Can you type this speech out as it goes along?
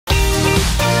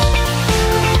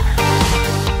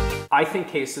I think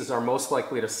cases are most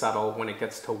likely to settle when it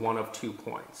gets to one of 2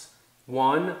 points.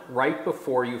 One, right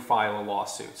before you file a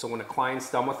lawsuit. So when a client's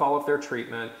done with all of their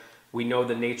treatment, we know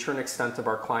the nature and extent of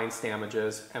our client's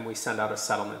damages, and we send out a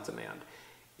settlement demand.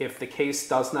 If the case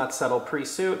does not settle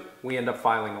pre-suit, we end up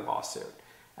filing a lawsuit.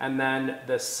 And then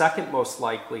the second most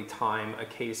likely time a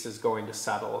case is going to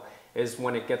settle is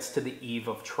when it gets to the eve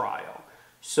of trial.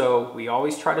 So we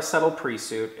always try to settle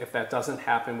pre-suit. If that doesn't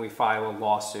happen, we file a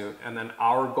lawsuit. And then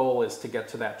our goal is to get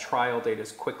to that trial date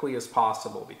as quickly as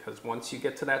possible, because once you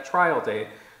get to that trial date,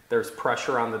 there's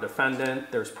pressure on the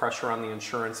defendant, there's pressure on the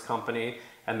insurance company,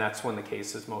 and that's when the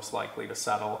case is most likely to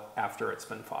settle after it's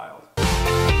been filed.